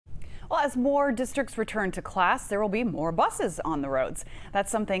Well, as more districts return to class, there will be more buses on the roads. That's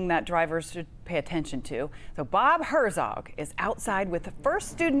something that drivers should pay attention to. So Bob Herzog is outside with the First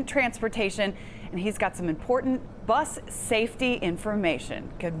Student Transportation, and he's got some important bus safety information.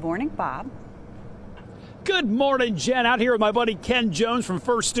 Good morning, Bob. Good morning, Jen. Out here with my buddy Ken Jones from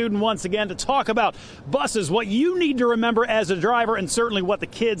First Student once again to talk about buses, what you need to remember as a driver, and certainly what the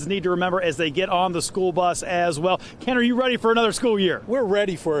kids need to remember as they get on the school bus as well. Ken, are you ready for another school year? We're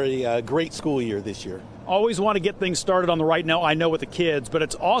ready for a great school year this year. Always want to get things started on the right note, I know, with the kids, but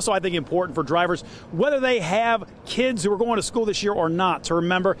it's also, I think, important for drivers, whether they have kids who are going to school this year or not, to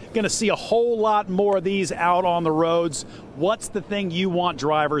remember, going to see a whole lot more of these out on the roads. What's the thing you want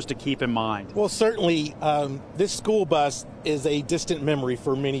drivers to keep in mind? Well, certainly, this school bus is a distant memory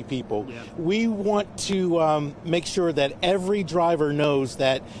for many people. Yeah. We want to make sure that every driver knows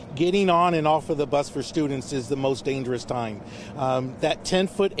that getting on and off of the bus for students is the most dangerous time. That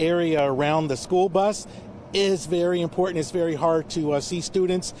 10-foot area around the school bus is very important. It's very hard to see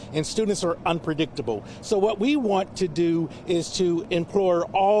students, and students are unpredictable. So what we want to do is to implore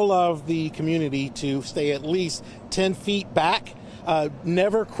all of the community to stay at least 10 feet back,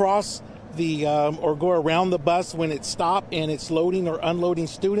 never cross the or go around the bus when it's stopped and it's loading or unloading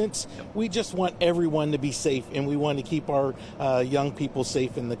students. We just want everyone to be safe, and we want to keep our young people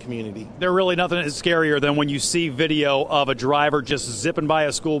safe in the community. There's really nothing is scarier than when you see video of a driver just zipping by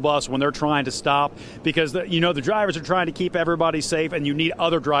a school bus when they're trying to stop, because the drivers are trying to keep everybody safe, and you need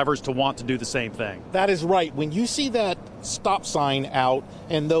other drivers to want to do the same thing. That is right. When you see that stop sign out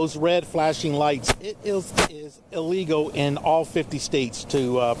and those red flashing lights, it is illegal in all 50 states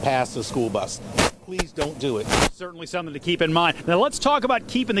to pass a school bus. Please don't do it. Certainly something to keep in mind. Now let's talk about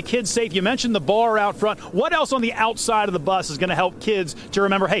keeping the kids safe. You mentioned the bar out front. What else on the outside of the bus is going to help kids to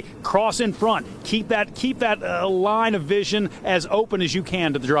remember, hey, cross in front. Keep that line of vision as open as you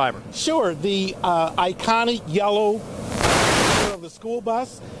can to the driver. Sure. The iconic yellow of the school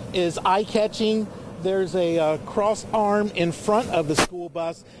bus is eye-catching. There's a cross arm in front of the school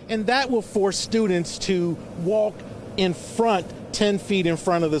bus, and that will force students to walk in front, 10 feet in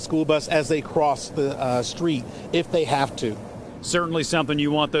front of the school bus as they cross the street if they have to. Certainly something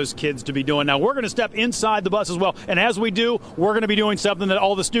you want those kids to be doing. Now, we're going to step inside the bus as well, and as we do, we're going to be doing something that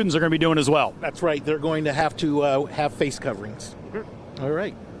all the students are going to be doing as well. That's right. They're going to have have face coverings. All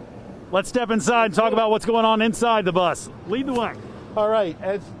right. Let's step inside and talk about what's going on inside the bus. Lead the way. All right,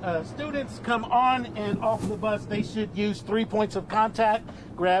 as students come on and off the bus, they should use 3 points of contact,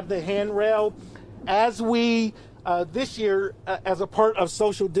 grab the handrail. As we, this year, as a part of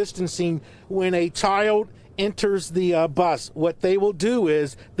social distancing, when a child enters the bus, what they will do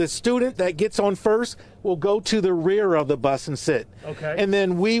is the student that gets on first will go to the rear of the bus and sit. Okay. And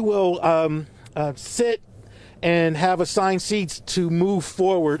then we will sit and have assigned seats to move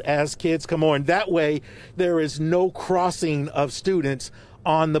forward as kids come on. That way, there is no crossing of students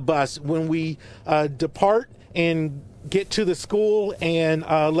on the bus. When we depart and get to the school and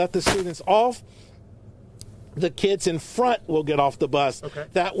let the students off, the kids in front will get off the bus. Okay.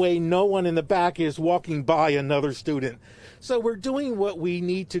 That way, no one in the back is walking by another student. So we're doing what we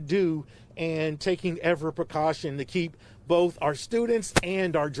need to do and taking every precaution to keep both our students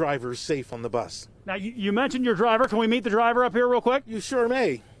and our drivers safe on the bus. Now, you mentioned your driver. Can we meet the driver up here real quick? You sure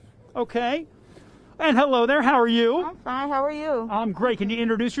may. Okay. And hello there. How are you? I'm fine. How are you? I'm great. Can you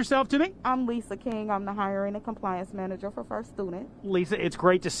introduce yourself to me? I'm Lisa King. I'm the Hiring and Compliance Manager for First Student. Lisa, it's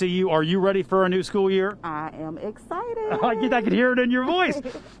great to see you. Are you ready for a new school year? I am excited. I can hear it in your voice.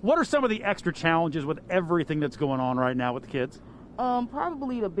 What are some of the extra challenges with everything that's going on right now with the kids?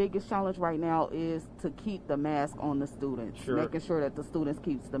 Probably the biggest challenge right now is to keep the mask on the students. Sure. Making sure that the students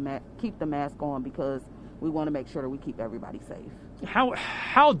keep the mask on, because we want to make sure that we keep everybody safe.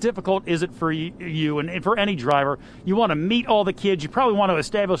 How difficult is it for you and for any driver? You want to meet all the kids. You probably want to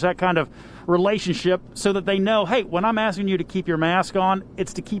establish that kind of relationship so that they know, hey, when I'm asking you to keep your mask on,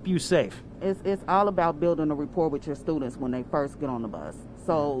 it's to keep you safe. It's all about building a rapport with your students when they first get on the bus.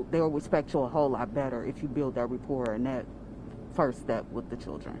 So they'll respect you a whole lot better if you build that rapport and that first step with the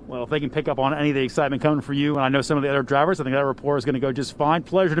children. Well, if they can pick up on any of the excitement coming for you, and I know some of the other drivers, I think that rapport is going to go just fine.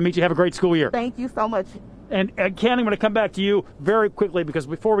 Pleasure to meet you. Have a great school year. Thank you so much. And Ken, I'm going to come back to you very quickly, because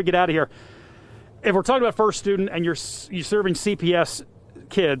before we get out of here, if we're talking about First Student and you're serving CPS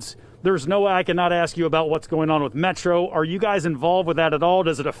kids, there's no way I cannot ask you about what's going on with Metro. Are you guys involved with that at all?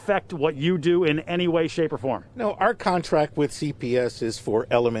 Does it affect what you do in any way, shape, or form? No, our contract with CPS is for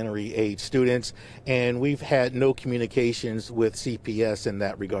elementary age students, and we've had no communications with CPS in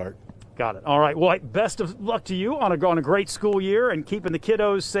that regard. Got it. All right. Well, best of luck to you on a great school year and keeping the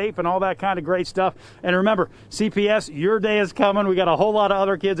kiddos safe and all that kind of great stuff. And remember, CPS, your day is coming. We got a whole lot of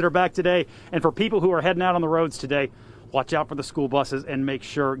other kids that are back today. And for people who are heading out on the roads today, watch out for the school buses and make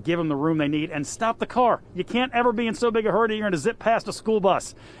sure, give them the room they need and stop the car. You can't ever be in so big a hurry you're going to zip past a school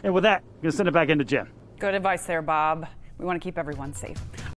bus. And with that, I'm going to send it back into Jen. Good advice there, Bob. We want to keep everyone safe.